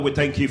We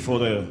thank you for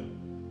the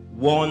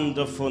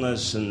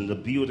wonderfulness and the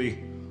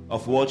beauty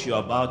of what you're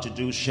about to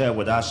do. Share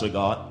with us, O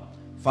God.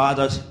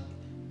 Father,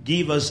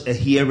 give us a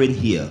hearing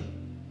ear.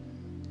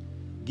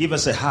 Give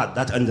us a heart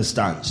that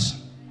understands.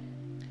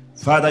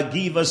 Father,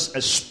 give us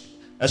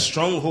a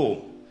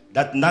stronghold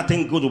that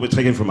nothing good will be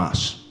taken from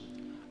us.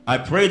 I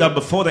pray that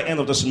before the end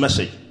of this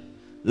message,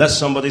 let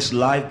somebody's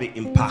life be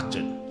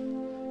impacted.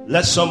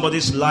 Let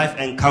somebody's life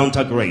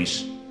encounter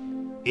grace.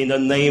 In the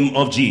name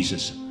of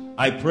Jesus,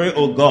 I pray,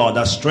 oh God,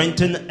 that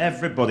strengthen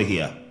everybody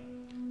here.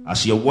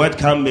 As your word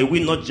comes, may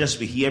we not just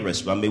be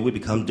hearers, but may we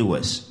become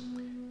doers.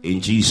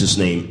 In Jesus'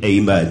 name,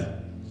 amen.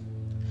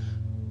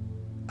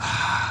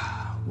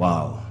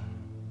 Wow.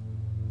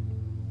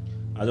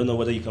 I don't know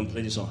whether you can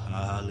play this song.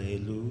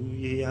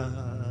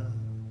 Hallelujah.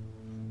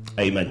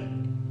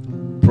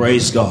 Amen.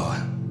 Praise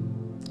God.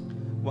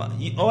 Well,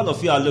 all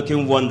of you are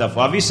looking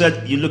wonderful. Have you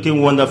said you're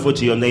looking wonderful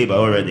to your neighbor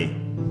already?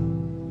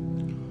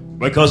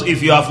 Because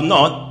if you have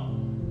not,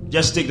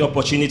 just take the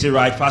opportunity,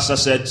 right? Pastor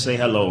said, say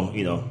hello,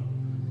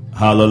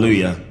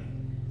 Hallelujah.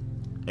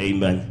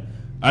 Amen.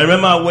 I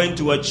remember I went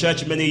to a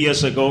church many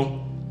years ago,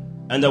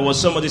 and there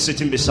was somebody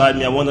sitting beside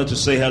me. I wanted to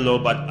say hello,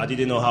 but I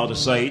didn't know how to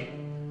say it.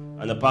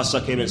 And the pastor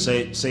came and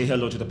said, say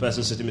hello to the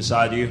person sitting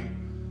beside you.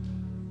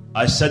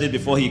 I said it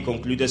before he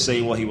concluded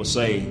saying what he was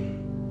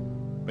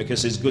saying,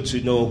 because it's good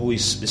to know who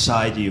is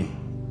beside you.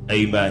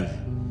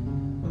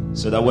 Amen.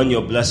 So that when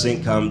your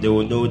blessing comes, they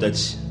will know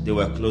that they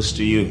were close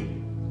to you.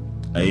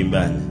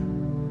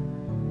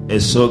 Amen.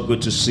 It's so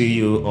good to see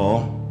you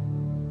all.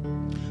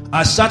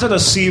 I started a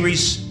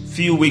series a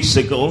few weeks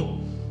ago.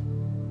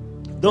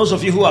 Those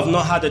of you who have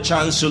not had a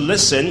chance to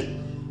listen,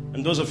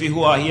 and those of you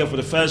who are here for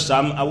the first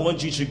time, I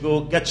want you to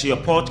go get to your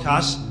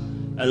podcast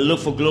and look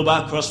for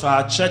Global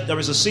Crossfire Church. There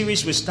is a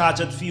series we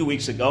started a few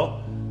weeks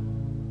ago,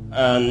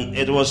 and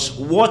it was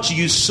what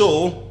you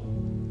sow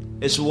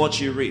is what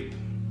you reap.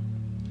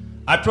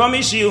 I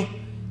promise you,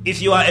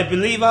 if you are a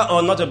believer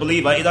or not a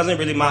believer, it doesn't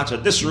really matter.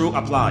 This rule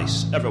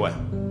applies everywhere.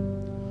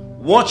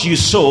 What you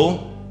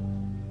sow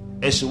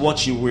is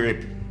what you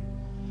reap.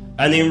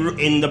 And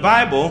in the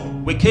Bible,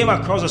 we came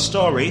across a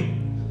story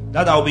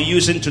that I'll be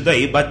using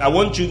today, but I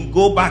want to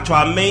go back to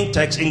our main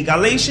text in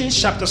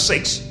Galatians chapter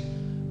 6,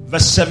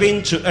 verse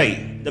 7 to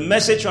 8. The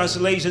Message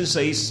translation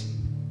says,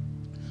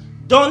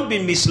 don't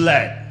be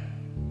misled.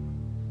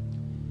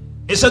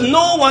 It said,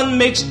 no one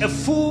makes a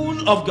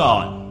fool of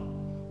God.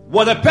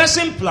 What a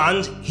person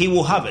plants, he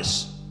will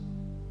harvest.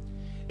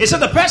 It said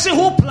the person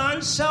who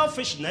plants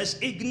selfishness,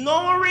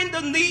 ignoring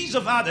the needs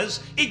of others,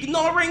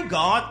 ignoring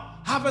God,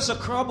 harvests a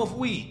crop of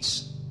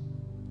weeds.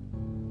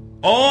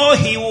 All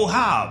he will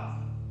have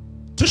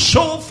to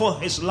show for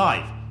his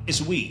life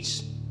is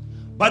weeds.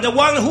 But the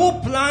one who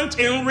plants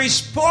in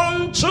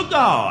response to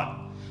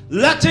God,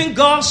 letting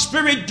God's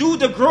Spirit do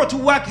the growth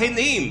work in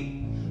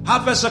him,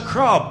 harvests a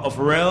crop of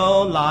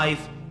real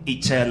life,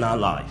 eternal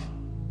life.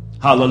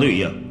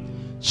 Hallelujah.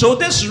 So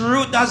this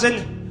rule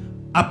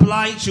doesn't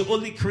apply to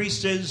only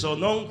Christians or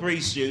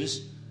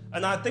non-Christians.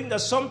 And I think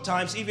that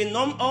sometimes even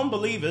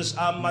non-unbelievers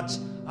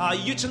are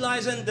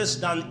utilizing this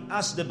than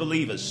us the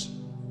believers.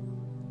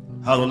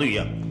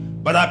 Hallelujah.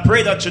 But I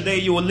pray that today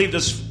you will leave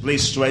this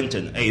place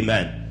strengthened.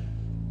 Amen.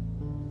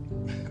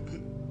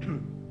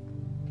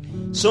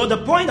 So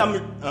the point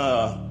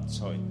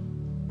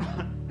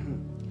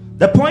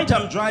the point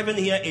I'm driving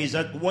here is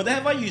that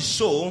whatever you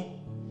sow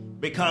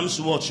becomes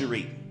what you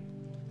reap.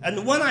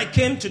 And when I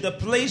came to the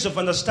place of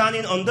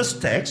understanding on this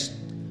text,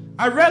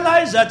 I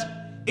realized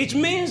that it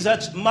means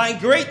that my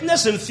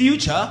greatness in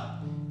future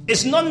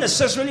is not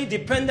necessarily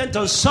dependent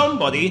on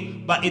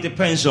somebody, but it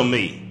depends on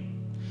me.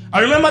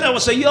 I remember there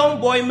was a young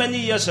boy many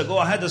years ago.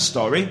 I had a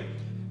story.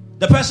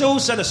 The person who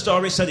said the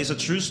story said it's a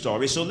true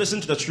story. So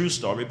listen to the true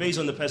story based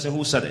on the person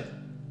who said it.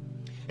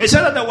 It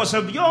said that there was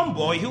a young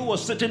boy who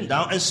was sitting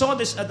down and saw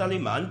this elderly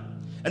man.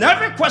 And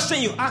every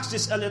question you ask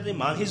this elderly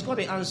man, he's got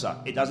the answer.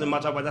 It doesn't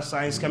matter whether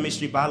science,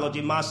 chemistry,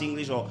 biology, maths,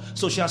 English, or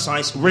social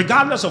science.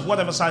 Regardless of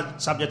whatever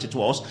subject it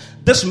was,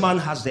 this man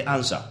has the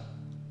answer.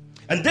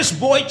 And this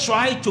boy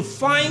tried to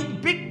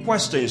find big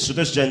questions to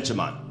this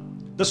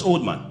gentleman, this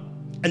old man.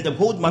 And the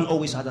old man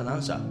always had an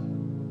answer.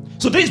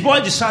 So this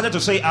boy decided to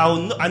say,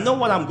 I know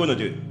what I'm going to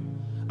do.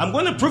 I'm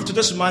going to prove to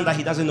this man that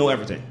he doesn't know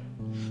everything.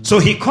 So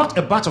he caught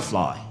a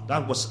butterfly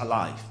that was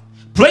alive,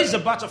 placed the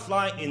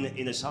butterfly in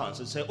his hands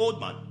and said, old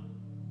man.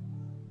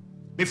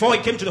 Before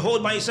he came to the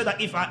old man, he said that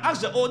if I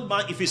ask the old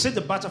man if he said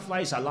the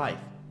butterfly is alive,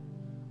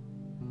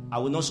 I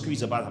will not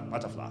squeeze the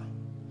butterfly.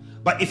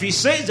 But if he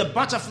says the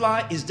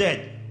butterfly is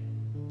dead,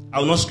 I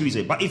will not squeeze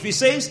it. But if he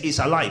says it's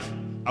alive,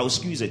 I will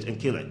squeeze it and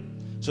kill it.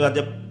 So that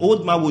the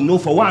old man will know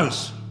for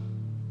once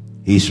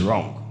he's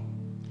wrong.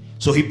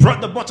 So he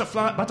brought the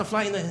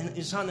butterfly in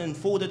his hand and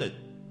folded it.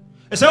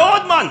 He said,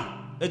 old man,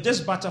 is this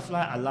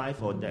butterfly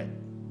alive or dead?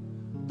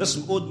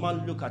 This old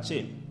man looked at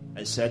him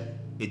and said,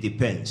 it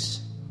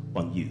depends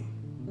on you.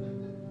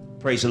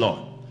 Praise the Lord.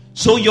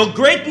 So your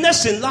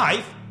greatness in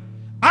life,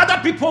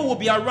 other people will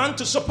be around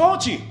to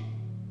support you.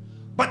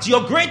 But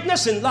your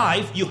greatness in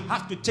life, you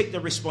have to take the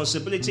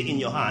responsibility in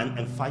your hand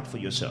and fight for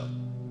yourself.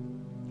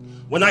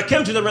 When I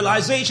came to the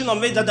realization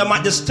of it that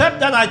the step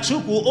that I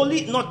took will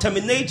only not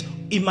terminate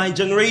in my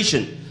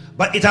generation,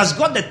 but it has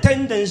got the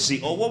tendency,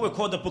 or what we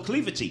call the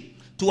proclivity,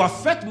 to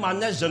affect my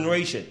next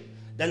generation,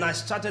 then I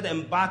started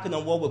embarking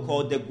on what we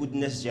call the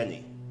goodness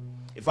journey.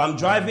 If I'm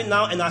driving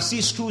now and I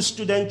see school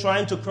students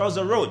trying to cross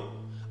the road,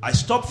 I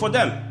stop for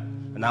them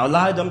and I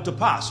allow them to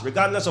pass,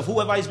 regardless of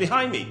whoever is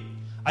behind me.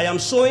 I am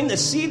sowing a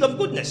seed of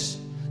goodness.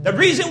 The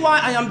reason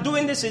why I am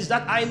doing this is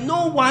that I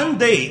know one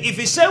day, if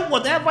he said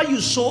whatever you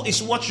sow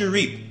is what you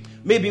reap,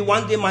 maybe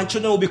one day my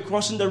children will be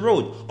crossing the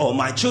road, or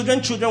my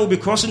children will be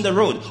crossing the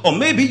road, or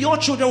maybe your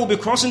children will be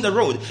crossing the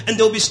road, and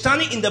they'll be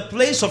standing in the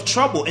place of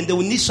trouble, and they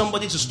will need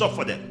somebody to stop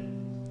for them.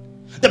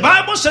 The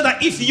Bible said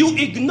that if you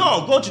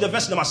ignore, go to the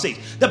verse number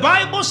 6. The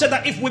Bible said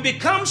that if we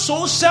become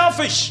so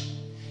selfish,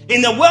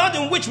 in the world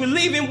in which we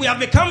live in, we have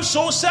become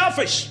so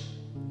selfish.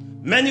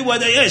 Many were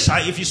there is.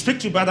 If you speak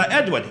to Brother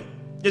Edward,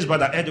 this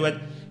Brother Edward,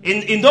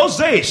 in those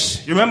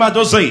days, you remember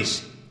those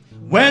days,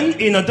 when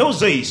in those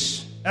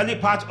days, early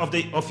part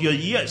of your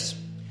years,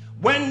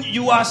 when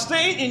you are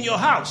staying in your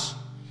house,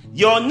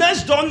 your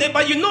next door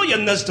neighbor, you know your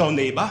next door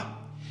neighbor,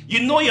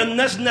 you know your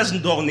next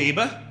door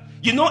neighbor,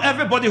 you know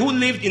everybody who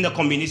lived in the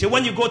community.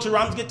 When you go to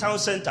Ramsgate Town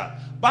Center,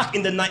 back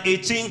in the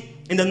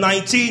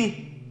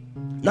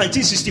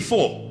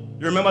 1964,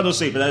 you remember those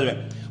days?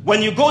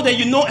 When you go there,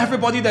 you know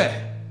everybody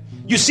there.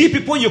 You see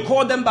people, you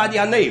call them by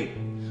their name.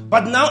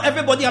 But now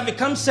everybody have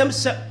become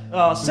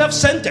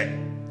self-centered.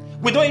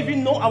 We don't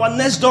even know our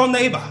next door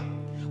neighbor.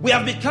 We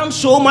have become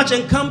so much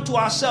and come to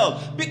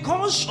ourselves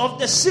because of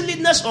the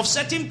silliness of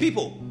certain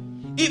people.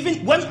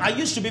 Even when I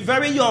used to be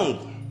very young,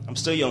 I'm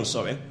still young,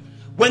 sorry.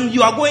 When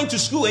you are going to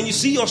school and you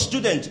see your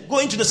student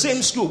going to the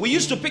same school, we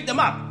used to pick them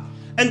up.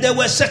 And there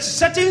were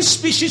certain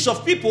species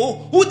of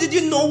people who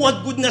didn't know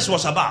what goodness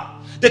was about.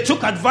 They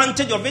took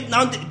advantage of it.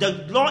 Now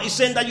the law is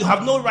saying that you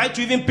have no right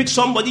to even pick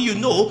somebody you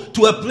know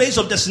to a place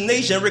of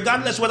destination,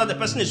 regardless whether the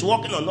person is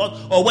walking or not,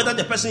 or whether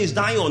the person is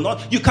dying or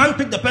not. You can't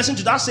pick the person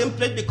to that same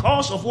place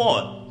because of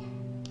what?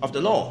 Of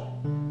the law.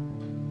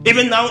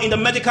 Even now in the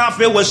medical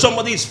field, when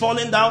somebody is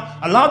falling down,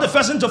 allow the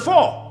person to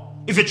fall.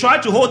 If you try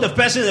to hold the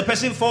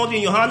person falls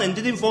in your hand and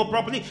didn't fall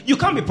properly, you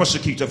can't be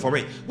prosecuted for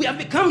it. We have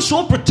become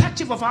so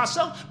protective of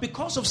ourselves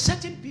because of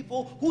certain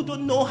people who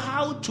don't know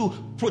how to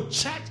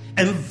protect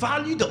and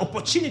value the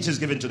opportunities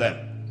given to them.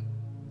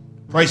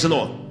 Praise the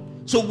Lord.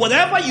 So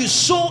whatever you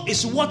sow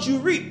is what you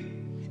reap.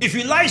 If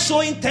you like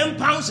sowing 10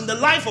 pounds in the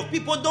life of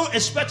people, don't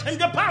expect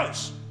 100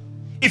 pounds.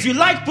 If you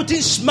like putting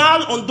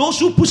smile on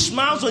those who put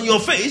smiles on your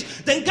face,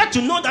 then get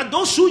to know that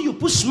those who you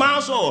put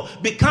smiles on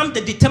become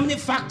the determining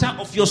factor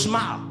of your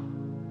smile.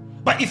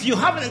 But if you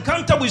have an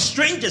encounter with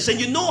strangers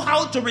and you know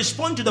how to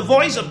respond to the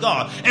voice of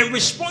God and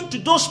respond to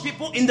those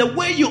people in the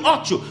way you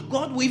ought to,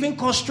 God will even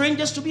cause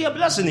strangers to be a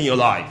blessing in your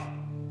life.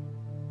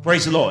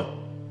 Praise the Lord.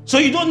 So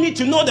you don't need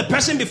to know the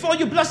person before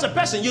you bless the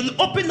person. You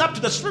open up to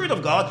the Spirit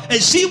of God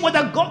and see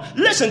whether God...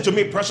 Listen to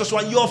me, precious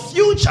one. Your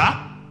future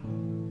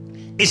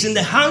is in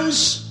the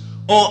hands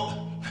or...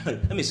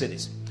 Let me say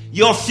this.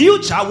 Your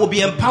future will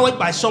be empowered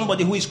by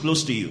somebody who is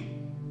close to you.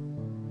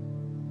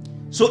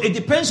 So it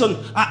depends on...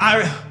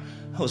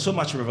 so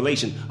much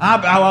revelation.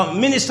 Our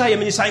minister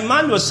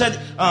Emmanuel said,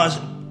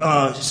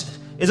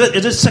 is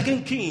it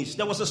 2 Kings?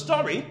 There was a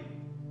story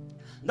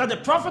that the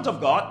prophet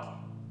of God,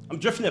 I'm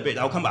drifting a bit,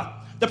 I'll come back.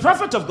 The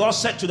prophet of God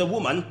said to the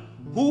woman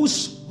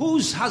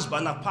whose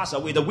husband had passed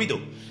away, the widow,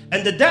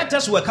 and the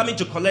debtors were coming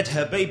to collect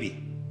her baby.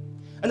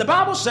 And the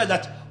Bible said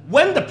that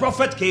when the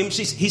prophet came,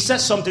 he said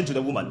something to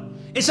the woman.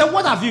 He said,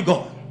 "What have you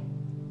got?"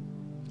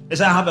 He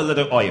said, "I have a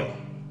little oil."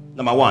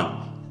 Number one,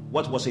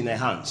 what was in her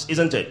hands,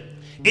 isn't it?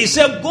 He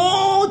said,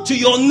 "Go to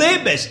your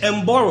neighbors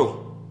and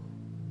borrow.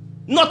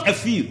 Not a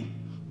few.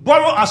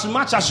 Borrow as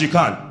much as you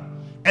can.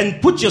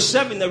 And put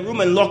yourself in a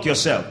room and lock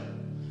yourself."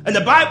 And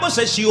the Bible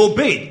says she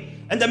obeyed.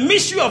 And the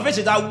mystery of it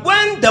is that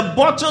when the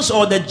bottles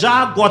or the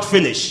jar got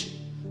finished,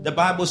 the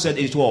Bible said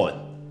it what?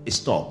 It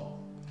stopped.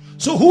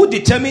 So who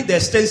determined the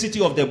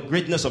extensity of the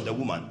greatness of the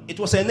woman? It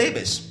was her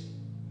neighbors.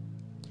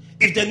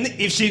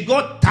 If she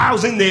got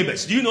 1,000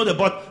 neighbors, do you know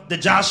the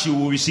jar she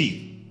will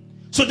receive?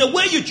 So the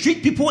way you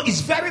treat people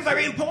is very,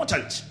 very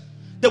important.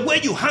 The way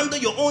you handle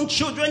your own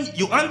children,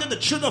 you handle the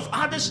children of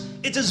others,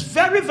 it is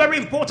very, very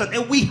important.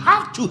 And we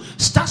have to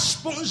start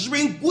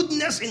sponsoring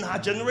goodness in our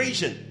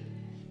generation.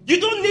 You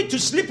don't need to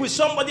sleep with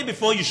somebody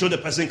before you show the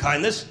person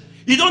kindness.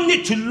 You don't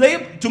need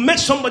to make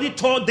somebody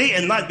tall day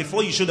and night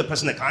before you show the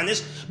person the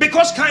kindness.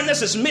 Because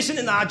kindness is missing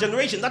in our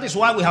generation. That is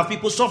why we have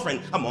people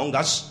suffering among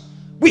us.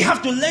 We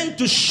have to learn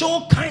to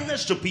show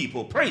kindness to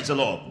people. Praise the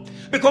Lord.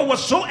 Because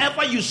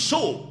whatsoever you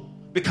sow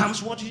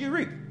becomes what you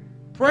reap.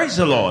 Praise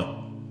the Lord.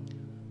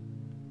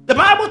 The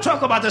Bible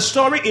talks about the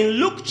story in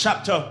Luke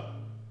chapter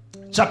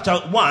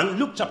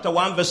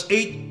 1 verse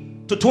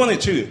 8 to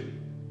 22.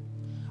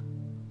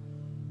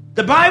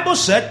 The Bible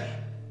said,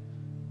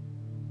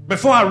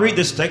 before I read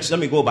this text, let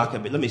me go back a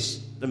bit. Let me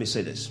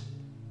say this.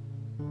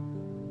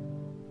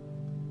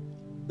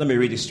 Let me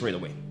read it straight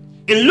away.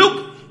 In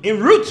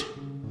Ruth,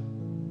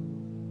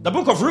 the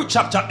book of Ruth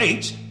chapter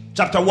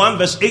 1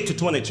 verse 8 to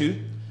 22,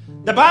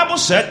 The Bible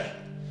said,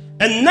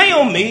 and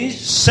Naomi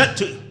said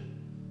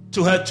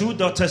to her 2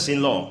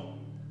 daughters-in-law,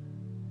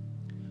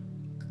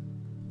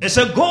 it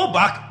said, go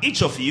back,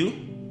 each of you,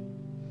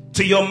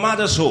 to your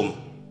mother's home.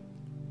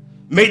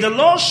 May the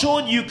Lord show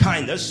you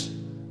kindness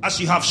as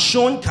you have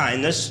shown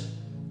kindness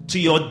to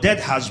your dead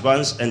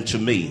husbands and to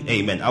me.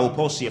 Amen. I will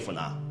pause here for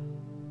now.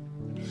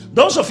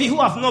 Those of you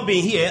who have not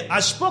been here, I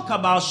spoke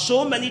about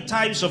so many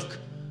types of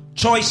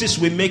choices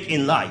we make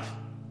in life.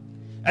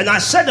 And I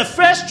said the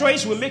first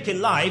choice we make in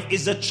life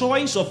is the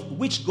choice of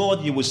which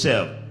God you will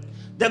serve.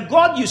 The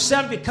God you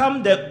serve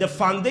becomes the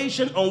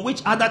foundation on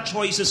which other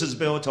choices is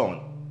built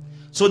on.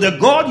 So the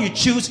God you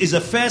choose is the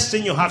first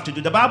thing you have to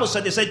do. The Bible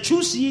said, they said,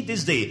 choose ye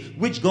this day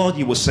which God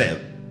you will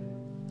serve.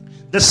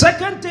 The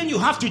second thing you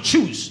have to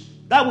choose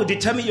that will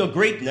determine your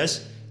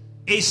greatness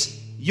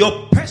is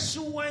your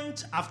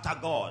pursuit after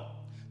God.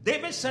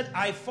 David said,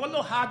 I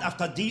follow hard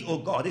after thee, O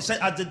God. He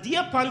said, as the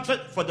deer panted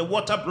for the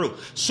water brook,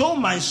 so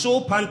my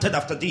soul panted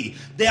after thee.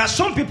 There are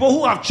some people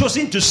who have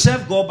chosen to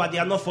serve God, but they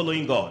are not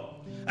following God.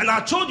 And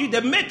I told you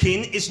the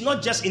making is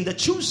not just in the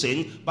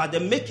choosing, but the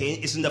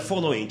making is in the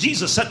following.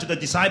 Jesus said to the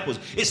disciples,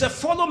 he said,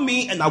 follow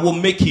me and I will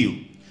make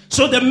you.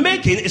 So the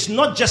making is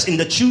not just in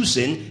the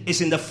choosing,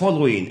 it's in the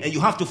following. And you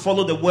have to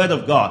follow the word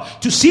of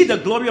God. To see the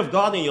glory of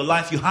God in your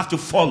life, you have to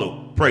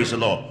follow. Praise the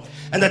Lord.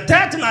 And the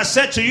third thing I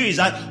said to you is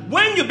that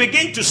when you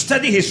begin to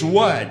study his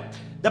word,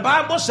 the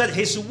Bible said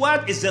his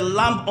word is a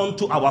lamp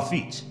unto our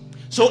feet.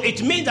 So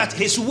it means that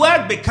his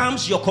word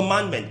becomes your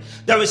commandment.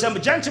 There is a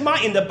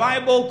gentleman in the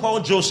Bible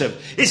called Joseph.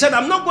 He said,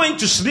 I'm not going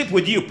to sleep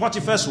with you,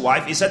 Potiphar's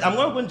wife. He said, I'm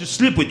not going to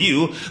sleep with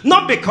you,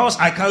 not because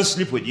I can't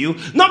sleep with you,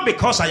 not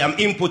because I am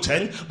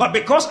impotent, but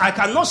because I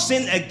cannot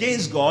sin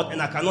against God and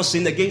I cannot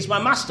sin against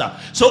my master.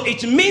 So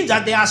it means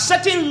that there are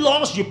certain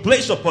laws you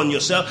place upon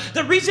yourself.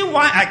 The reason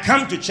why I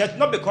come to church,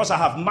 not because I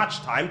have much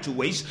time to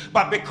waste,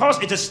 but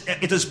because it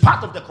is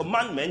part of the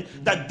commandment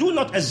that do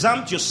not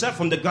exempt yourself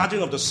from the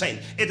garden of the saint.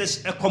 It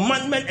is a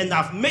commandment, and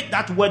I've made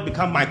that word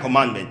become my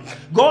commandment.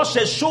 God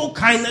says, show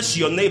kindness to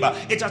your neighbor.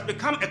 It has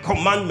become a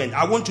commandment.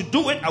 I want to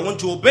do it. I want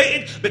to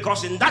obey it,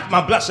 because in that my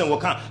blessing will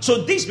come.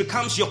 So this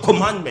becomes your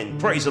commandment.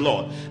 Praise the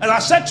Lord. And I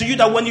said to you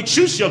that when you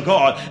choose your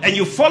God and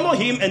you follow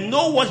him and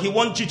know what he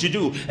wants you to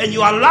do, and you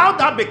allow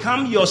that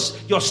become your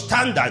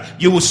standard,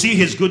 you will see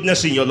his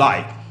goodness in your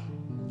life.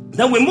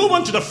 Then we move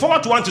on to the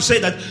fourth one to say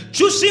that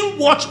choosing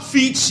what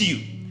feeds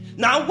you.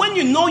 Now, when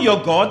you know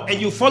your God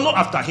and you follow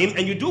after him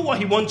and you do what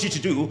he wants you to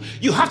do,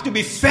 you have to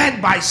be fed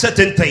by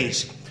certain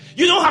things.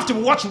 You don't have to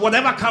watch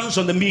whatever comes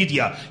on the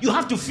media. You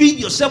have to feed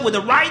yourself with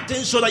the right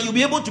things so that you'll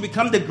be able to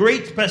become the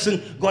great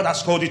person God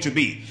has called you to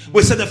be.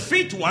 We said the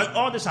fifth one,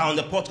 all this are on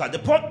the podcast.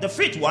 The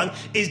fifth one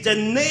is the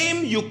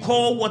name you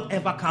call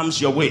whatever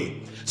comes your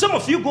way. Some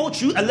of you go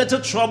through a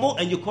little trouble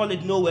and you call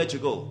it nowhere to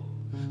go.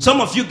 Some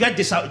of you get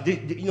this,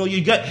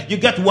 you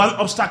get one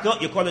obstacle,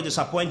 you call it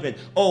disappointment.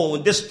 Oh,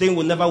 this thing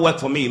will never work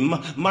for me.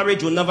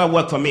 Marriage will never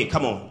work for me.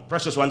 Come on,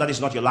 precious one, that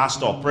is not your last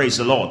stop. Praise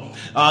the Lord.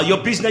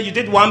 Your business, you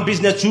did one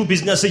business, two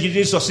businesses, you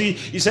didn't succeed.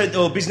 You said,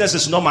 oh, business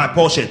is not my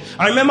portion.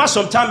 I remember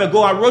some time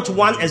ago, I wrote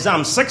one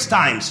exam 6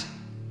 times.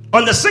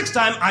 On the 6th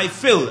time, I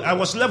failed. I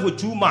was left with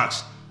 2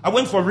 marks. I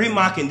went for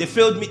remarking. They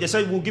failed me. They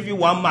said, we'll give you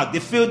 1 mark. They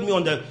failed me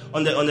on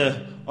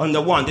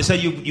the one. They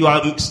said, you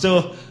are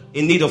still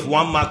in need of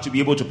 1 mark to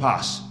be able to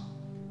pass.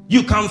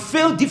 You can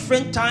fail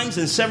different times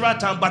and several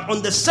times, but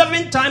on the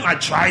 7th time I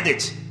tried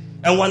it,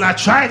 and when I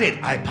tried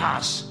it, I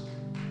passed.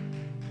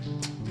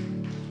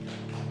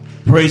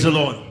 Praise the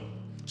Lord.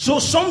 So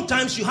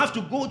sometimes you have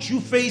to go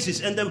through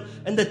phases, and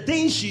the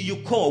things you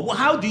call. Well,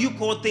 how do you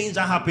call things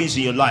that happens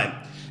in your life?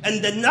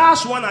 And the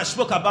last one I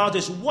spoke about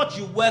is what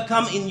you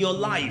welcome in your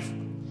life.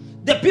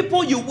 The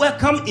people you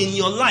welcome in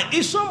your life.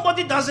 If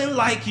somebody doesn't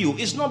like you,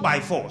 it's not by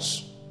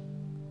force.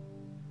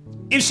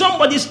 If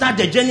somebody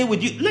starts the journey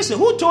with you, listen,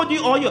 who told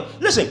you all your...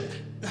 Listen,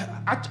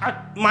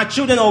 my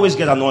children always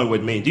get annoyed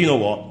with me. Do you know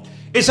what?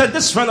 He said,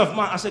 this friend of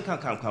mine, I said,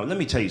 come, let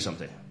me tell you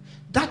something.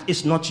 That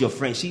is not your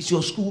friend. She's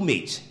your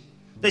schoolmate.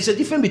 There's a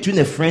difference between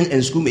a friend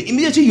and schoolmate.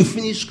 Immediately you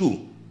finish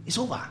school, it's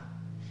over.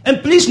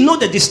 And please know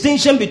the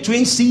distinction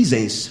between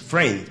seasons,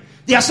 friend.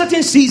 There are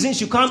certain seasons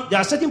there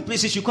are certain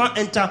places you can't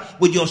enter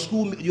with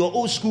your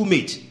old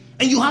schoolmate.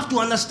 And you have to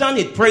understand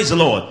it. Praise the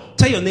Lord.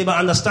 Tell your neighbor,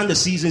 understand the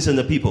seasons and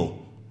the people.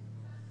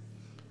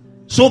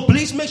 So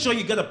please make sure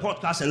you get a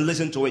podcast and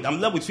listen to it.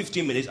 I'm left with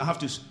 15 minutes. I have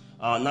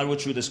to narrow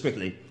through this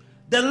quickly.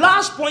 The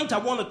last point I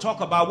want to talk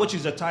about, which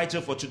is the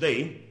title for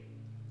today,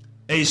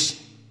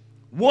 is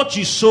what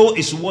you sow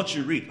is what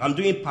you reap. I'm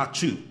doing part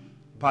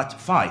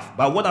 5.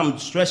 But what I'm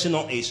stressing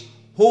on is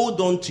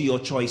hold on to your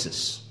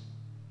choices.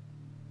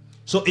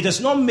 So it is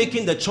not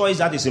making the choice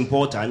that is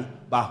important,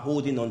 but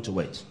holding on to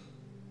it.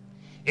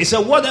 It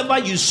said whatever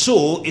you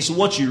sow is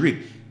what you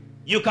reap.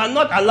 You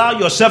cannot allow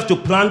yourself to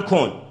plant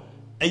corn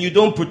and you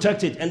don't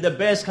protect it, and the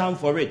bears come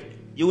for it.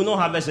 You will not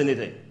harvest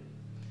anything.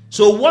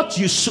 So what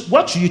you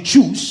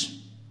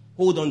choose,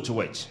 hold on to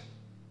it.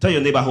 Tell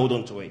your neighbor, hold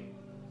on to it.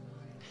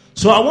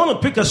 So I want to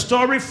pick a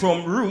story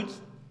from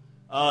Ruth,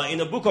 in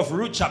the book of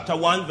Ruth chapter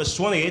 1 verse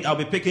 28. I'll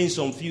be picking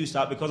some few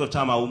stuff. Because of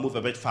time, I will move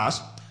a bit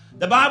fast.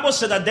 The Bible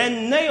said that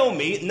then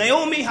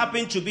Naomi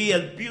happened to be a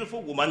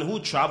beautiful woman who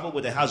traveled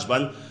with her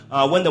husband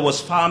when there was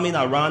famine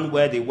around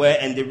where they were,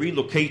 and they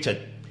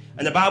relocated.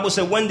 And the Bible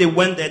said when they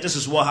went there, this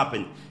is what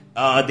happened.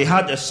 They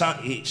had a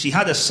son. She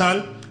had a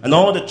son, and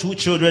all the two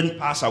children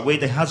passed away.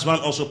 The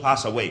husband also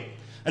passed away.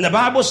 And the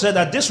Bible said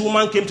that this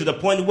woman came to the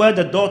point where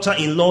the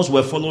daughter-in-laws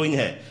were following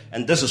her.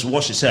 And this is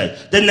what she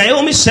said. Then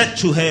Naomi said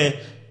to her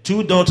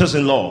two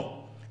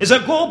daughters-in-law, "He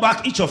said, go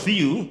back, each of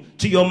you,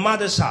 to your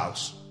mother's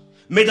house.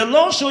 May the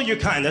Lord show you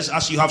kindness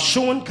as you have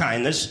shown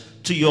kindness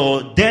to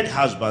your dead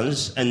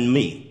husbands and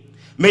me.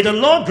 May the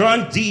Lord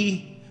grant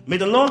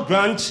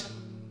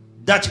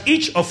that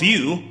each of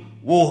you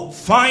will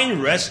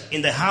find rest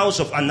in the house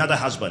of another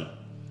husband."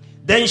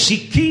 Then she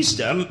kissed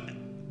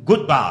them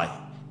goodbye,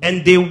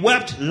 and they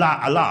wept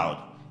aloud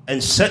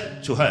and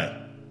said to her,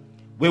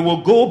 "We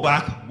will go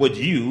back with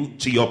you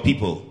to your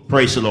people."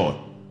 Praise the Lord.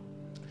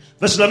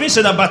 Verse 11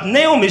 said that, but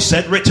Naomi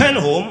said, "Return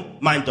home,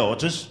 my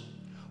daughters.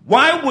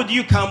 Why would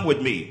you come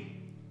with me?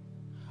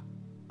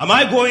 Am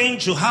I going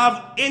to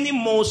have any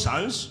more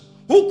sons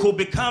who could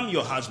become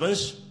your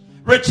husbands?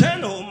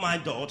 Return home, my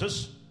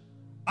daughters.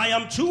 I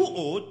am too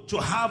old to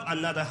have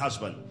another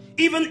husband.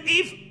 Even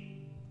if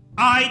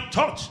I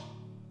thought,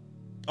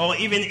 or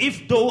even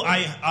if though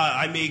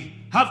I may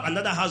have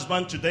another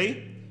husband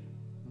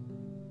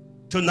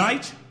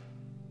tonight,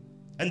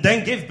 and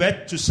then give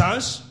birth to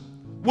sons,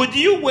 would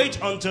you wait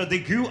until they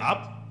grew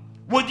up?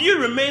 Would you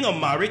remain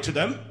unmarried to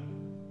them?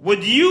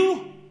 Would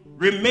you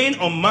remain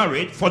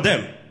unmarried for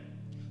them?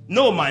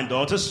 No, my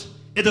daughters,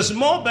 it is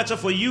more better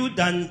for you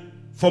than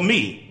for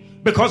me,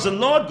 because the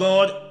Lord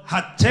God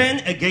had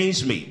turned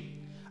against me."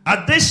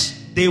 At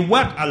this, they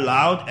wept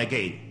aloud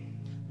again.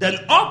 Then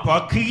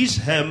Orpah kissed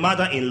her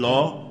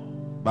mother-in-law.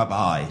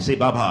 Bye-bye. Say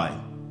bye-bye.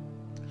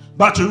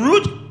 But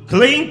Ruth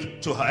clung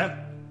to her.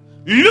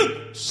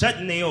 "Look,"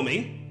 said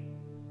Naomi,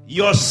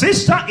 "your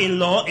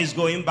sister-in-law is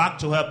going back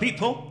to her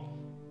people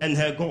and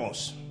her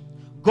gods.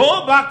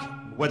 Go back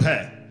with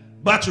her."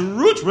 But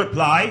Ruth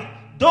replied,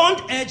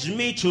 "Don't urge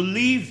me to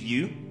leave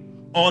you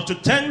or to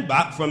turn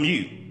back from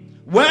you.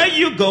 Where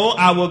you go,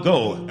 I will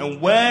go,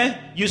 and where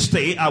you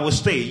stay, I will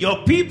stay. Your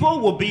people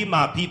will be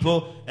my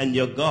people, and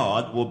your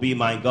God will be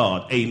my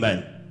God."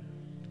 Amen.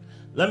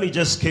 Let me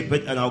just skip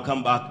it, and I'll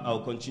come back.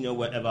 I'll continue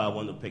wherever I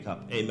want to pick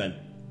up. Amen.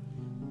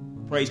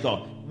 Praise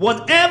God.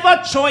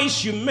 Whatever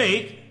choice you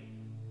make,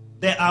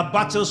 there are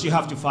battles you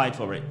have to fight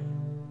for it.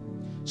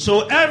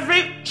 So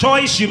every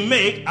choice you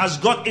make has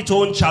got its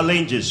own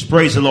challenges.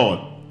 Praise the Lord.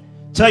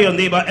 Tell your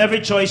neighbor, every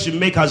choice you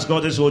make has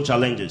got its own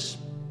challenges.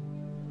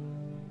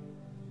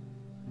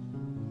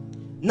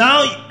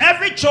 Now,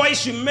 every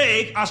choice you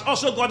make has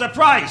also got a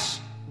price.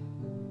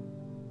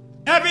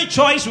 Every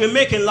choice we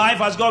make in life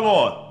has got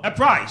what? A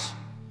price.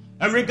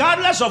 And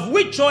regardless of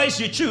which choice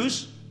you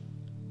choose,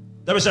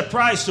 there is a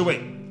price to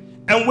it.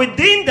 And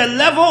within the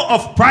level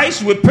of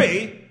price we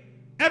pay,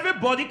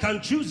 everybody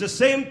can choose the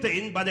same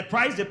thing, but the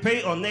price they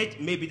pay on it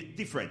may be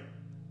different.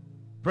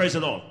 Praise the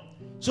Lord.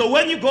 So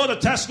when you go to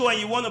Tesco and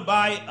you want to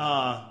buy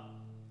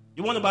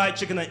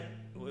chicken,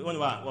 you want to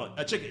buy what?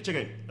 A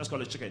chicken. Let's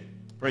call it chicken.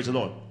 Praise the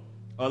Lord.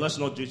 Let's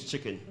not do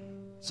chicken.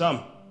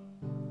 Sam,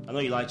 I know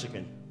you like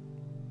chicken.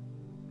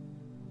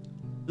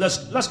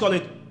 Let's call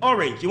it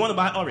orange. You want to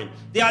buy orange?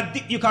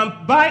 You can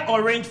buy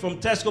orange from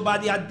Tesco,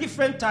 but there are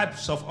different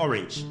types of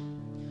orange.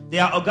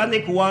 There are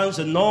organic ones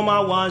and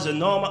normal ones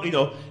and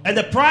and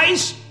the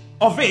price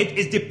of it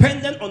is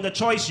dependent on the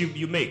choice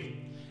you make.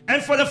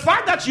 And for the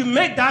fact that you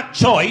make that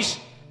choice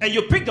and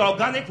you pick the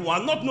organic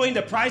one, not knowing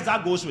the price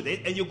that goes with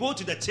it, and you go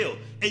to the till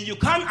and you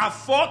can't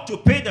afford to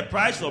pay the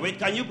price for it,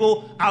 can you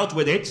go out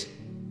with it?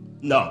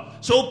 No.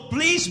 So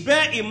please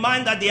bear in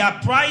mind that there are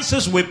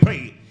prices we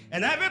pay,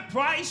 and every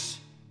price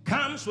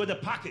comes with a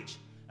package.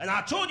 And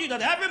I told you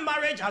that every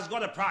marriage has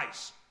got a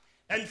price.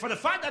 And for the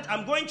fact that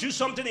I'm going through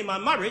something in my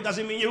marriage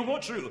doesn't mean you go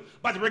through.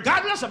 But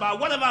regardless about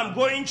whatever I'm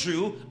going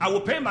through, I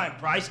will pay my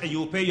price and you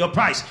will pay your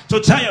price.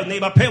 So tell your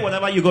neighbor, pay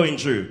whatever you're going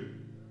through.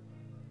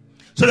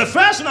 So the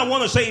first thing I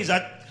want to say is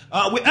that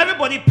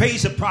everybody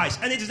pays a price.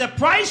 And it is the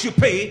price you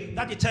pay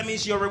that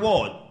determines your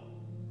reward.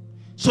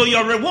 So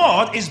your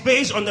reward is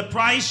based on the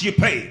price you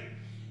pay.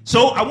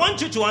 So I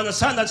want you to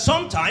understand that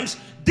sometimes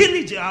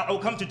diligence, I'll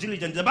come to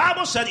diligence. The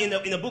Bible said in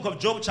the book of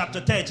Job chapter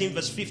 13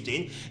 verse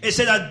 15, it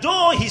said that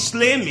though he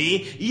slay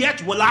me,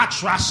 yet will I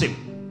trust him.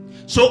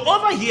 So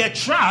over here,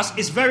 trust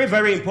is very,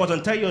 very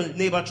important. Tell your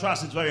neighbor,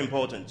 trust is very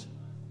important.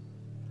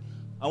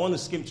 I want to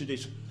skim to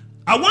this.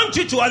 I want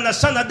you to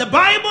understand that the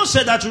Bible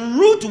said that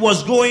Ruth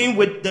was going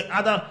with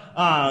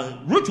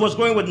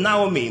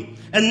Naomi.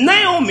 And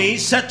Naomi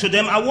said to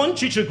them, I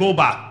want you to go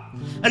back.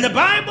 And the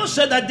Bible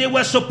said that they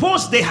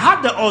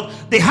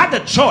had the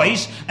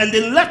choice, and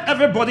they left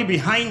everybody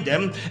behind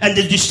them, and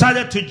they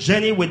decided to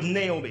journey with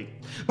Naomi.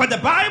 But the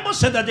Bible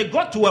said that they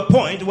got to a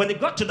point. When they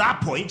got to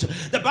that point,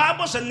 the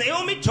Bible said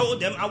Naomi told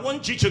them, I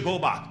want you to go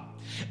back.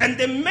 And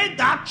they made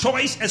that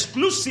choice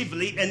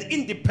exclusively and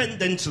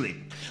independently,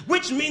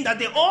 which means that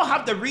they all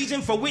have the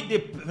reason for which they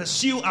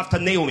pursue after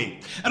Naomi.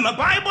 And the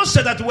Bible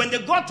said that when they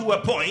got to a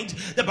point,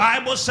 the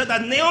Bible said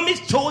that Naomi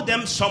told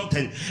them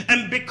something.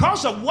 And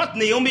because of what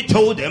Naomi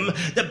told them,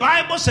 the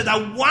Bible said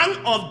that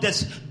one of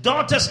the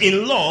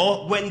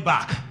daughters-in-law went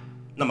back.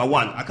 Number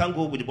one, I can't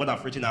go with what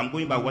I've written. I'm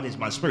going by what is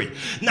my spirit.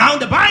 Now,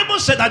 the Bible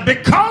said that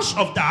because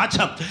of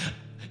that,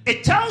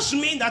 it tells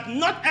me that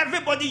not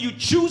everybody you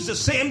choose the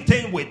same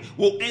thing with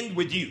will end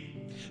with you.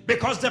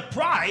 Because the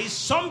price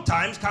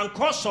sometimes can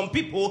cause some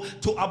people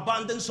to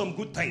abandon some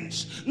good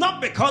things.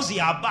 Not because they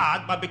are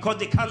bad, but because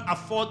they can't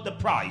afford the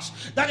price.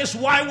 That is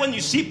why when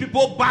you see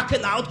people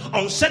backing out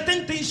on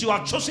certain things you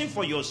are choosing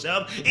for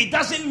yourself, it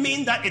doesn't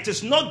mean that it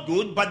is not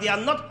good, but they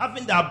are not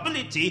having the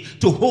ability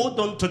to hold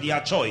on to their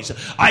choice.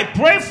 I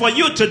pray for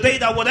you today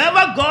that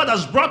whatever God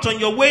has brought on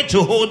your way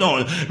to hold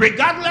on,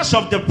 regardless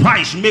of the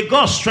price, may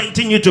God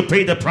strengthen you to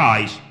pay the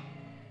price.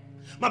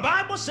 My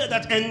Bible said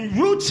that, and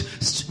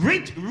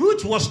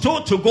Ruth was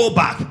told to go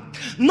back.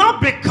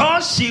 Not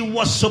because she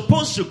was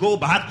supposed to go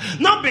back,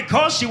 not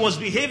because she was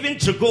behaving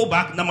to go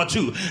back. Number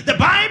two, the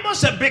Bible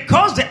said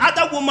because the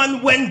other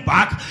woman went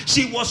back,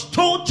 she was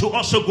told to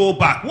also go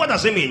back. What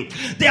does it mean?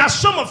 There are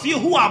some of you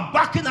who are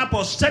backing up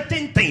on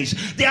certain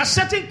things. There are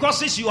certain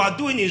courses you are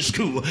doing in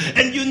school,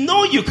 and you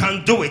know you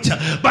can do it.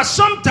 But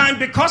sometimes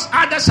because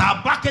others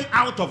are backing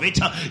out of it,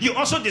 you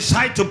also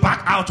decide to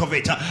back out of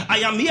it. I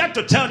am here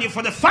to tell you,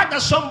 for the fact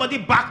that somebody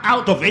back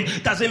out of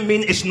it doesn't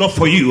mean it's not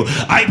for you.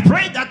 I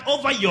pray that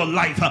over your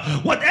life,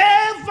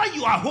 whatever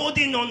you are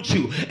holding on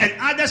to and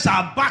others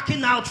are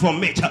backing out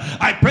from it,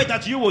 I pray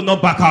that you will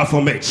not back out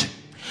from it.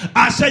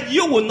 I said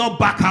you will not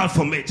back out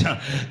from it.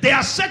 There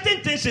are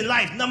certain things in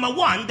life. Number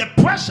one, the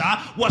pressure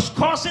was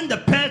causing the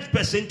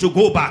person to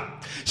go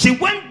back. She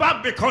went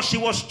back because she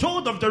was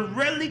told of the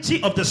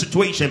reality of the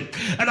situation.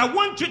 And I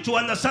want you to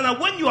understand that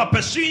when you are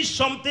pursuing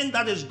something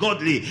that is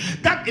godly,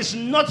 that is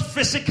not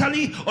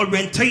physically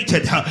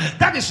orientated,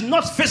 that is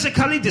not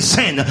physically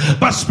discerned,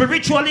 but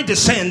spiritually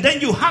discerned,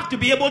 then you have to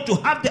be able to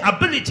have the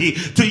ability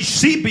to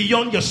see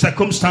beyond your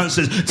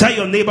circumstances. Tell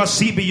your neighbor,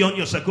 see beyond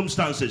your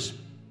circumstances.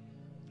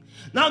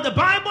 Now the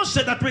Bible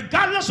said that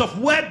regardless of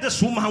where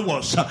this woman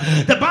was,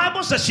 the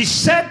Bible says she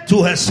said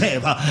to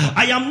herself,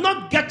 I am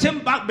not getting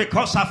back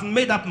because I've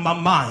made up my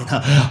mind.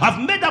 I've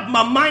made up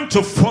my mind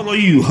to follow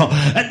you.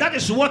 And that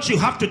is what you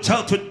have to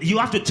tell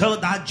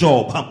that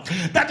job.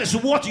 That is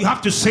what you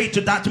have to say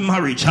to that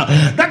marriage.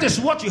 That is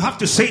what you have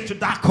to say to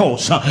that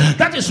course.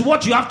 That is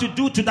what you have to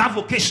do to that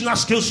vocational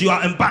skills you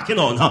are embarking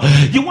on.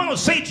 You want to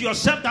say to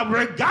yourself that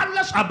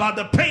regardless about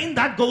the pain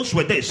that goes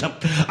with this,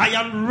 I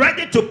am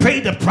ready to pay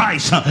the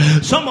price.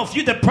 Some of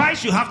you, the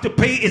price you have to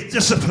pay is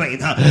discipline.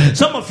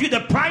 Some of you,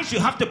 the price you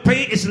have to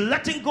pay is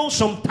letting go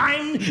some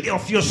time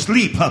of your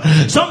sleep.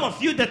 Some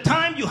of you, the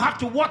time you have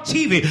to watch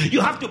TV,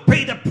 you have to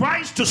pay the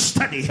price to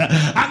study.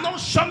 I know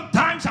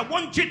sometimes I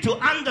want you to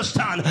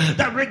understand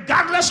that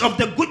regardless of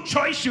the good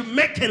choice you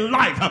make in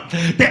life,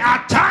 there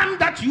are times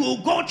that you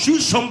will go through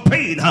some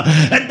pain,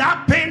 and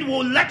that pain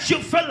will let you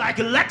feel like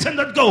letting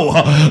it go.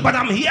 But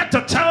I'm here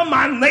to tell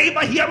my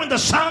neighbor hearing the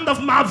sound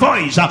of my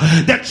voice,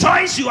 the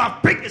choice you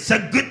have picked is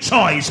a good choice.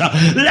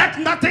 Let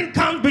nothing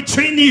come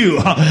between you.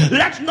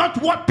 Let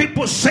not what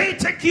people say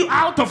take you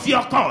out of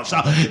your course.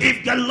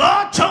 If the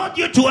Lord told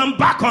you to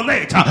embark on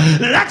it,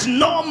 let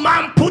no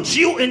man put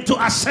you into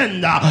a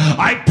sender.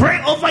 I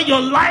pray over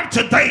your life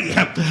today.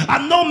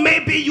 I know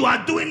maybe you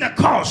are doing a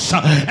course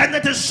and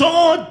it is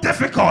so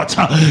difficult.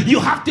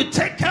 You have to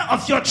take care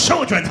of your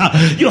children.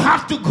 You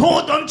have to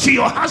hold on to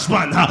your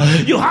husband.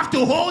 You have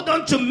to hold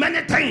on to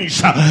many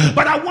things.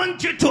 But I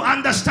want you to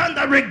understand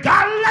that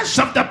regardless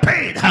of the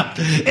pain,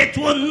 it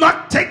will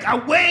not take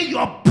away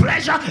your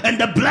pleasure and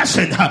the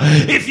blessing.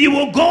 If you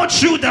will go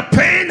through the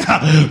pain,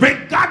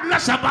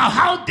 regardless about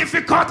how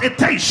difficult it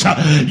is,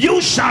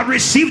 you shall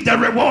receive the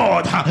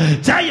reward.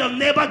 Tell your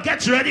neighbor,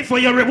 get ready for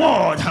your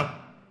reward.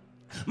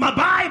 My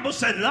Bible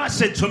said,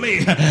 listen to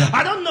me,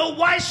 I don't know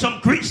why some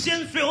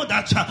Christians feel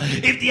that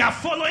if they are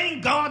following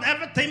God,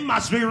 everything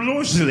must be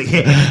rosy,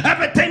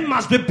 everything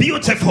must be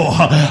beautiful.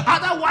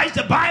 Otherwise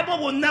the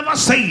Bible will never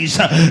say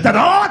that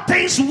all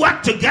things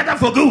work together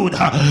for good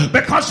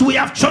because we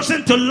have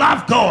chosen to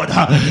love God.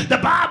 The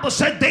Bible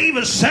said,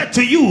 David said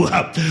to you,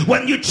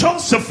 when you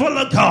chose to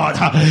follow God,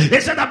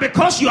 he said that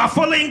because you are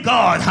following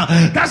God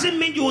doesn't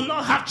mean you will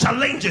not have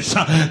challenges,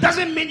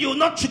 doesn't mean you will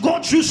not go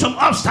through some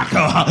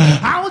obstacle.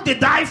 How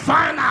did I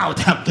find out?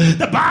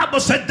 The Bible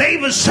said,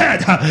 David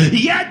said,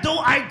 yet though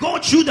I go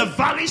through the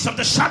valleys of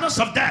the shadows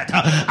of death,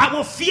 I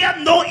will fear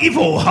no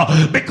evil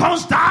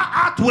because thou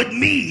art with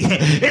me.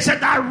 He said,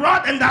 thy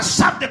rod and thy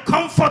staff they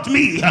comfort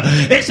me.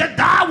 He said,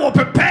 thou will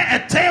prepare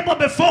a table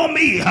before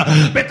me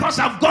because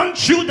I've gone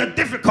through the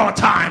difficult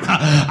time.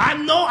 I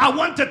know I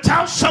want to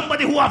tell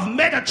somebody who have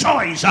made a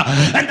choice,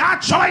 and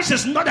that choice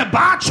is not a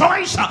bad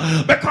choice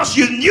because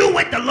you knew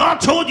what the Lord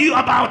told you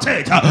about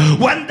it.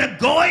 When the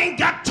going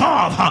got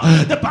tough,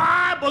 The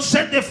Bible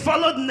said they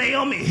followed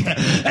Naomi,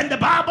 and the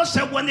Bible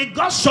said when it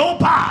got so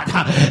bad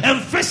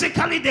and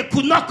physically they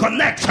could not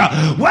connect.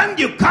 When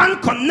you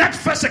can't connect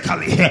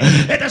physically,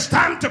 it is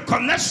time to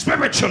connect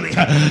spiritually.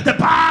 The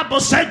Bible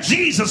said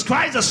Jesus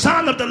Christ, the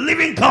Son of the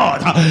living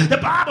God, the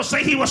Bible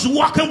said he was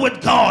walking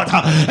with God,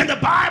 and the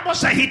Bible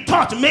said he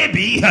thought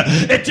maybe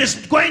it is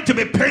going to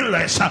be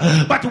painless.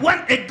 But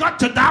when it got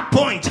to that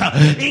point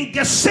in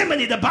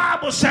Gethsemane, the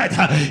Bible said,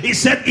 he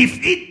said,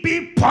 if it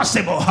be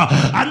possible.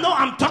 I know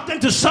I'm talking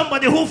to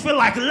somebody who feel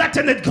like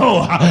letting it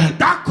go.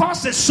 That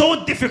course is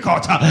so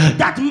difficult.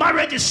 That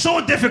marriage is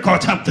so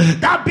difficult.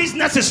 That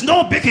business is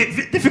no big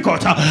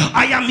difficult.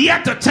 I am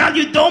here to tell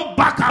you, don't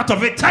back out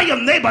of it. Tell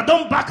your neighbor,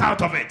 don't back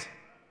out of it.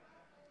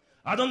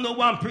 I don't know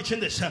why I'm preaching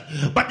this,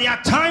 but there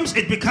are times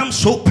it becomes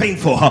so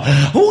painful.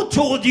 Who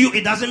told you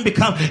it hasn't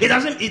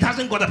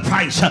got a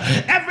price?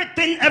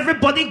 Everything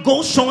everybody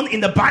goes on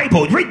in the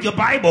Bible. Read your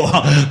Bible.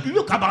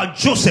 Look about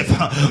Joseph.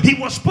 He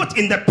was put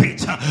in the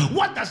pit.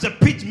 What does the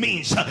pit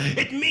mean?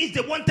 It means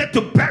they wanted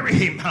to bury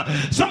him.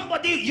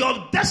 Somebody,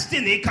 your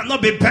destiny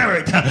cannot be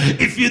buried.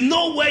 If you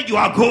know where you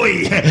are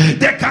going,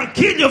 they can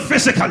kill you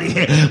physically,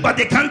 but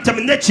they can't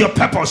terminate your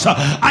purpose.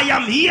 I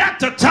am here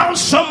to tell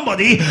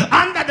somebody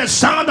under the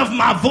sound of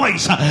my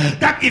voice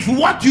that if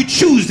what you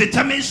choose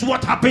determines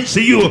what happens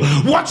to you,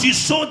 what you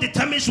sow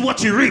determines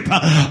what you reap.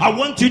 I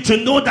want you to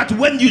know that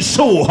when you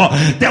sow,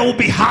 there will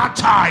be hard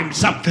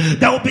times,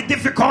 there will be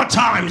difficult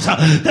times.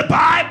 The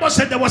Bible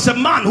said there was a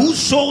man who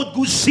sowed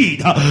good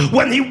seed.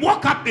 When he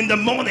woke up in the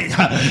morning,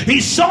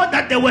 he saw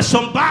that there were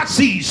some bad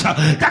seeds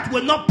that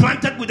were not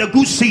planted with the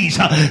good seeds.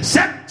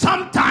 Said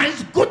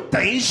sometimes good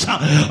things,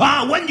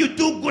 when you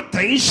do good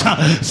things,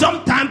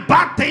 sometimes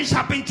bad things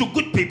happen to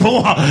good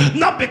people,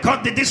 not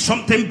because they did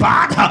something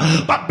bad,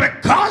 but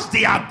because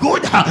they are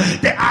good.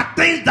 There are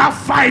things that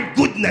fight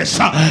goodness,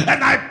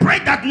 and I pray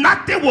that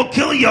nothing will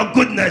kill your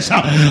goodness.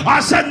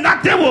 I said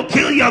nothing will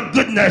kill your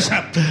goodness.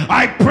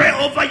 I pray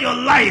over your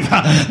life.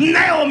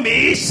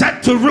 Naomi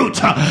said to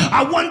Ruth,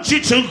 I want you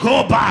to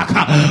go back,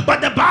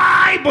 but the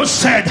Bible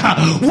said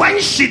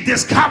when she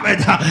discovered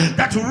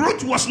that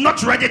Ruth was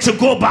not ready to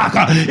go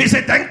back, he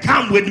said, then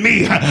come with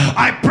me.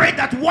 I pray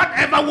that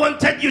whatever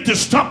wanted you to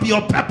stop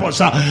your purpose,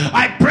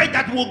 I pray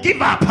that will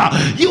give up.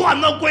 You are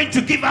not going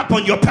to give up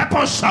on your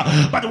purpose,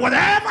 but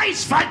whatever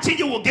is fighting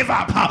you will give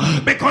up,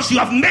 because you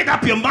have made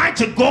up your mind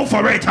to go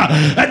for it.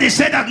 And he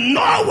said that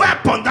no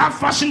weapon that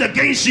fashioned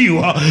against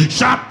you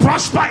shall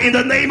prosper in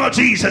the name of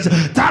Jesus.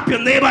 Tap your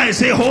neighbor and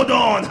say, hold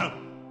on.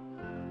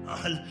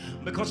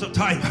 Because of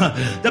time,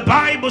 the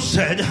Bible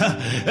said,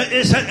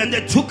 and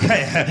they took her,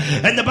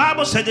 and the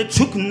Bible said they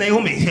took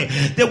Naomi.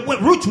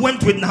 Ruth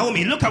went with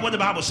Naomi. Look at what the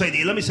Bible said.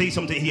 Let me say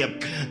something here.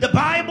 The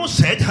Bible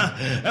said,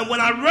 and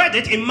when I read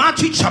it in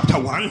Matthew chapter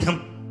 1,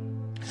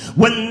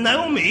 when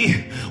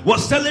Naomi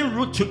was telling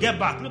Ruth to get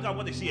back, look at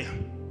what is here.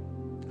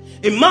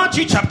 In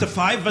Matthew chapter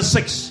 5 verse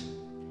 6,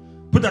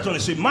 put that on the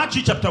screen.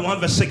 Matthew chapter 1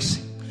 verse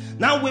 6.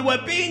 Now we were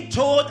being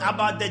told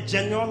about the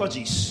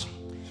genealogies,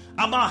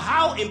 about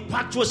how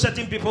impactful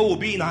certain people will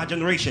be in our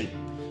generation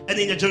and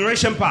in the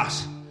generation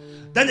past.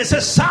 Then it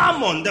says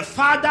Salmon, the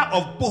father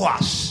of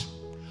Boaz,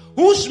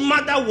 whose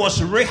mother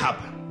was Rahab.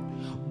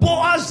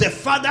 Boaz, the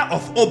father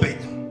of Obed,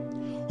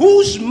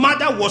 whose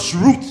mother was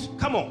Ruth.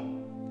 Come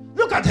on,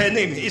 look at her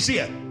name. It's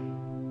here.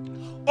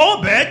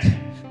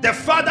 Obed, the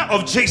father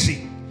of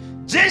Jesse.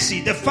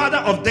 Jesse, the father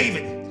of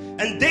David.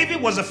 And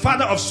David was the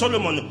father of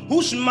Solomon,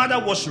 whose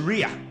mother was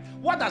Rhea.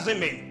 What does it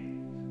mean?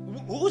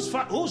 Whose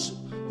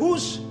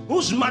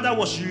mother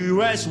was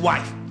Uriah's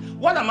wife?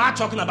 What am I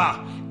talking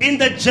about? In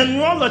the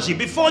genealogy,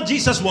 before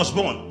Jesus was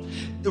born,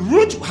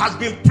 Ruth has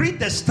been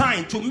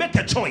predestined to make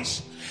a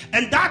choice.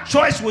 And that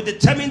choice will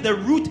determine the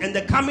route and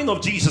the coming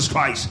of Jesus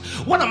Christ.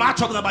 What am I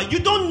talking about? You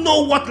don't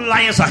know what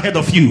lies ahead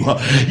of you.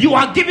 You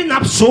are giving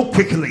up so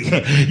quickly.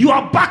 You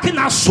are backing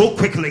out so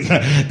quickly.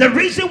 The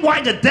reason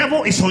why the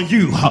devil is on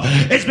you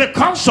is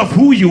because of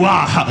who you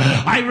are.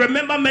 I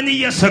remember many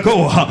years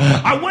ago,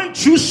 I went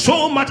through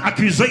so much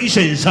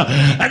accusations,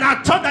 and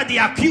I thought that they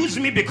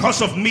accused me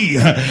because of me.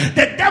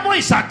 The devil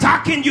is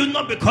attacking you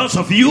not because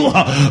of you,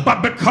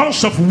 but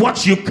because of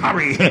what you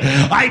carry.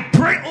 I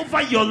pray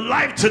over your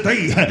life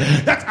today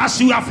that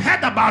as you have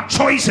heard about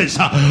choices,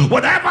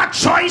 whatever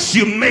choice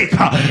you make,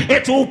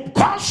 it will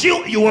cost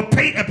you. You will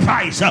pay a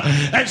price,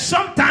 and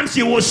sometimes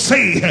you will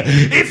say,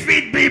 if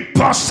it be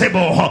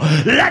possible,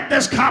 let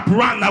this cup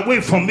run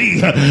away from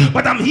me.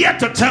 But I'm here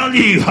to tell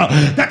you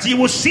that you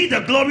will see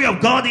the glory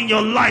of God in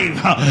your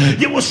life.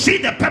 You will see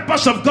the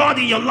purpose of God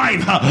in your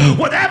life.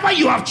 Whatever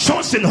you have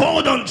chosen,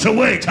 hold on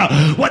to it.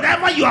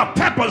 Whatever you have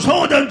purpose,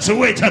 hold on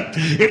to it.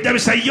 If there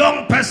is a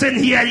young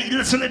person here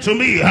listening to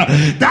me,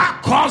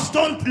 that course,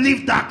 don't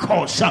leave that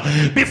course.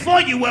 Before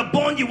you were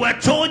born, you were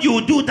told you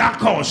would do that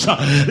course.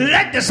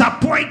 Let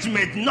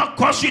disappointment not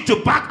cause you to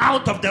back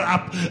out of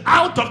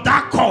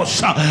that course.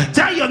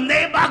 Tell your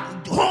neighbor,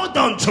 hold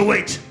on to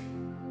it.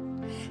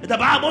 The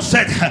Bible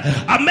said,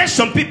 I met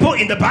some people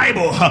in the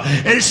Bible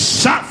in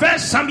 1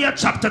 Samuel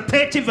chapter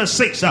 30 verse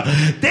 6.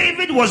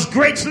 David was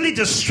greatly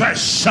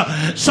distressed.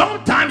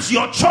 Sometimes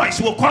your choice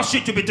will cause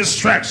you to be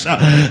distressed.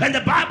 And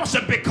the Bible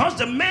said, because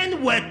the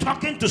men were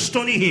talking to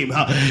stone him,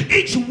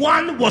 each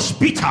one was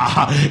bitter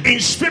in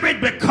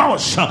spirit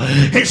because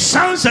his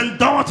sons and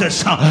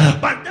daughters.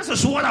 But this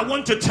is what I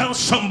want to tell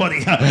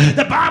somebody.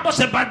 The Bible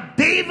said, but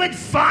David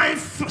found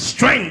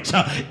strength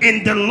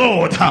in the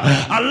Lord.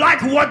 I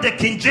like what the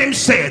King James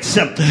said.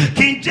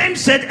 King James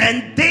said,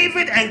 and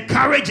David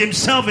encouraged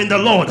himself in the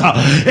Lord.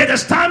 It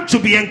is time to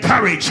be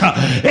encouraged.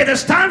 It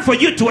is time for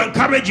you to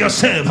encourage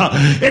yourself.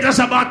 It is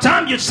about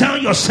time you tell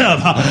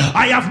yourself,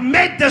 I have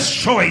made this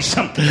choice,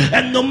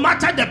 and no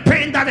matter the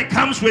pain that it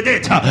comes with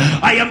it,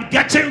 I am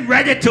getting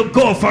ready to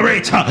go for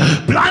it.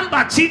 Blind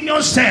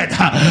Bartimaeus said,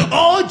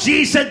 oh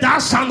Jesus, thou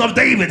son of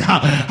David,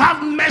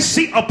 have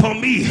mercy upon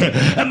me.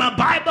 And my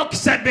Bible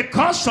said,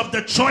 because of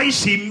the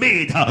choice he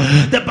made,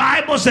 the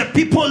Bible said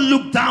people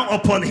look down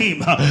upon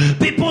him.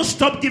 People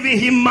stop giving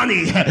him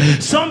money.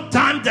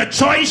 Sometimes the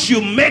choice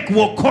you make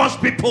will cause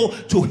people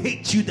to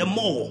hate you the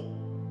more.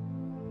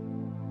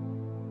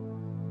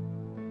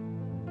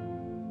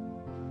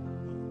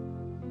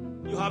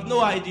 You have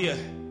no idea.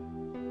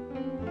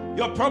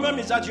 Your problem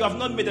is that you have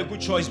not made a good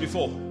choice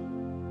before.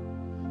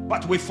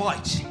 But we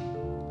fight.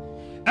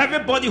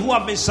 Everybody who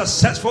have been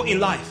successful in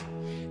life,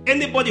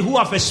 anybody who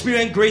have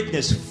experienced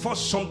greatness, force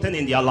something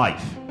in their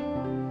life.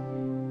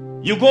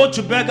 You go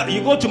to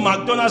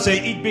McDonald's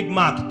and eat Big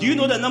Mac. Do you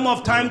know the number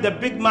of times the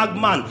Big Mac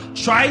man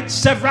tried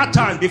several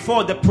times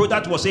before the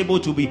product was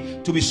able to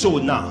be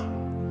sold now?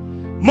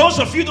 Most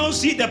of you don't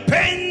see the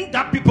pain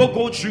that people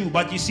go through,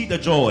 but you see the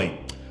joy.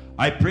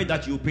 I pray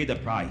that you will pay the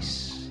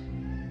price.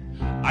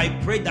 I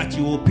pray that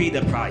you will pay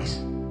the price.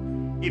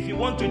 If you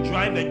want to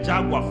drive a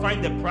Jaguar,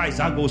 find the price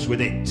that goes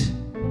with it.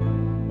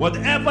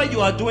 Whatever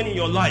you are doing in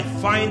your life,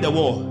 find the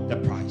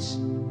price.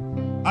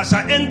 As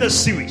I end the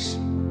series,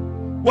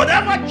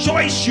 whatever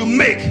choice you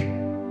make,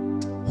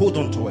 hold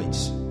on to it.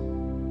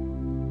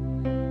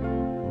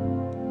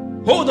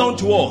 Hold on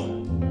to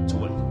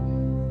it.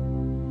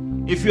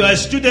 If you are a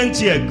student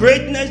here,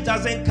 greatness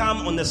doesn't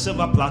come on a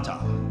silver platter.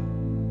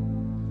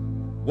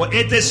 Well,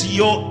 it is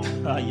your...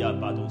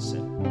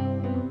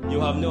 You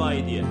have no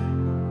idea.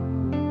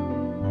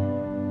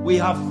 We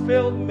have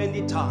failed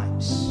many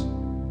times.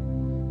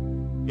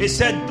 It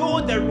said,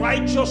 though the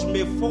righteous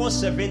may fall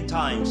 7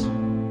 times,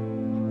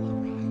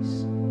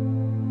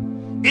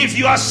 if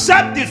you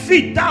accept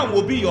defeat, that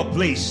will be your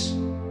place.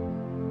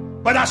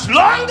 But as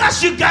long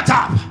as you get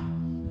up,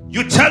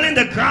 you're telling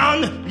the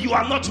ground, you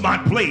are not my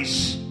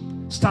place.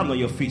 Stand on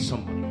your feet,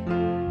 somebody.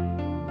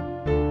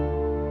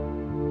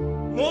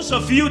 Most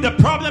of you, the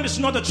problem is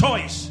not a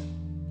choice,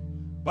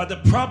 but the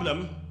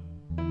problem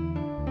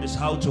is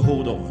how to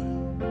hold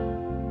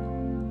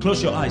on.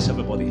 Close your eyes,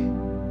 everybody.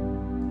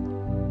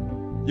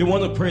 You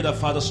want to pray that,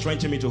 Father,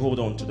 strengthen me to hold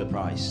on to the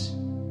prize.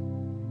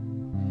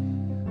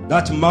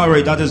 That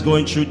marriage that is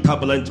going through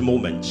turbulent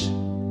moments,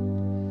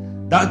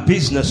 that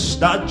business,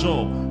 that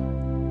job.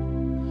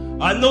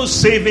 I know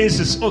savings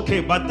is okay,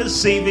 but this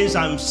savings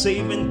I'm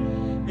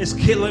saving is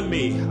killing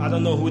me. I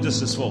don't know who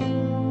this is for.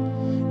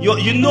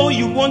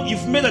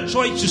 You've made a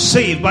choice to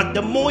save, but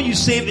the more you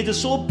save, it is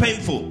so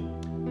painful.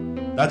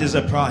 That is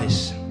a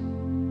price.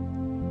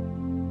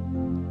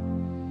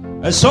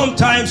 And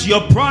sometimes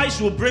your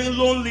price will bring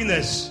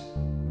loneliness.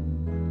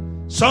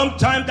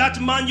 Sometimes that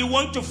man you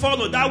want to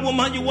follow, that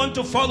woman you want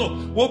to follow,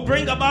 will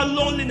bring about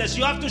loneliness.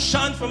 You have to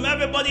shun from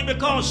everybody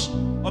because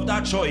of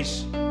that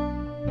choice.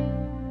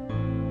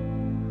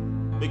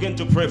 Begin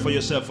to pray for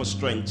yourself for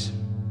strength.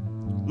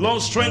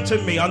 Lord,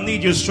 strengthen me. I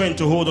need your strength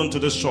to hold on to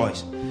this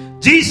choice.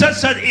 Jesus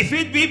said, if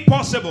it be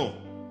possible,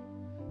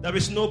 there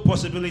is no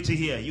possibility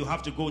here. You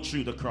have to go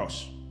through the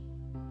cross.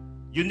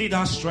 You need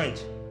that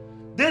strength.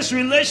 This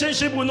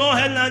relationship will not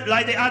end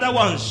like the other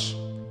ones,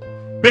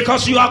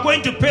 because you are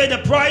going to pay the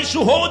price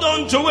to hold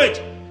on to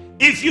it.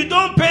 If you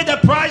don't pay the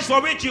price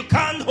for it, you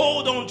can't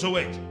hold on to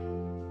it.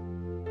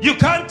 You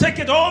can't take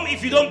it home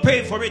if you don't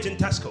pay for it in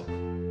Tesco.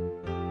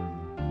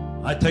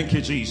 I thank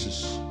you,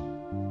 Jesus.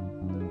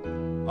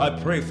 I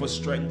pray for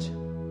strength.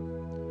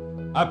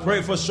 I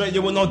pray for strength.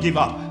 You will not give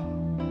up.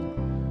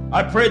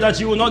 I pray that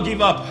you will not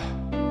give up.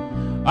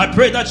 I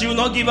pray that you will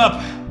not give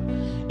up.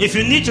 If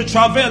you need to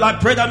travel, I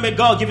pray that may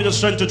God give you the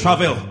strength to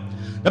travel.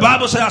 The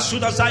Bible says, as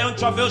soon as Zion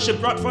travels, she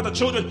brought forth the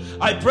children.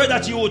 I pray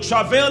that you will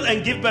travel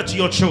and give birth to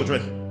your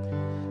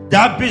children.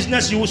 That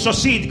business, you will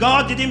succeed.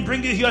 God didn't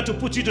bring you here to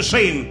put you to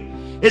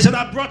shame. He said,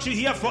 I brought you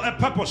here for a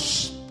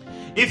purpose.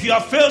 If you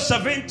have failed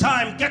 7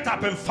 times, get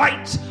up and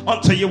fight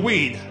until you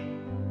win,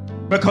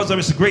 because there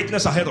is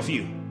greatness ahead of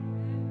you.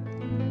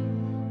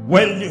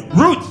 When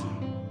Ruth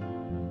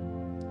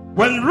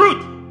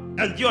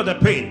endured the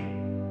pain,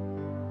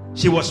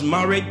 she was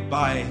married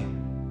by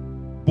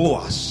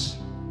Boaz.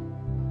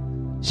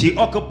 She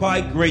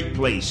occupied great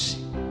place.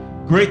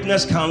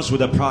 Greatness comes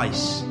with a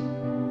price,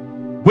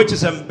 which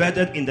is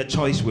embedded in the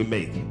choice we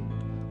make.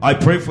 I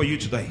pray for you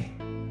today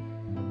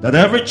that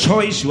every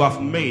choice you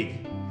have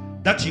made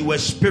that you were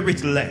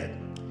spirit-led,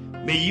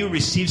 may you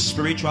receive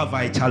spiritual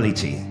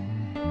vitality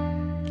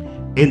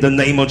in the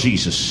name of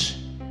Jesus.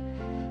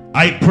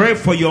 I pray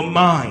for your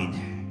mind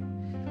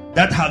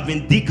that have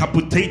been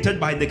decapitated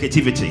by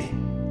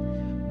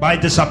negativity, by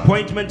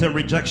disappointment and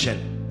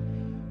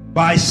rejection,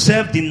 by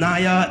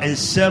self-denial and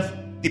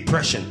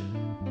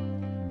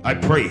self-depression. I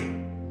pray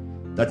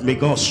that may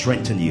God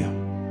strengthen you.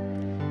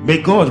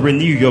 May God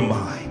renew your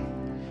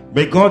mind.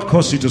 May God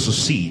cause you to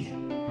succeed.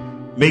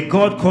 May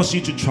God cause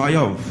you to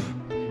triumph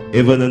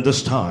even in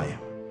this time.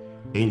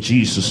 In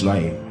Jesus'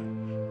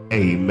 name,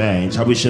 amen. Shall we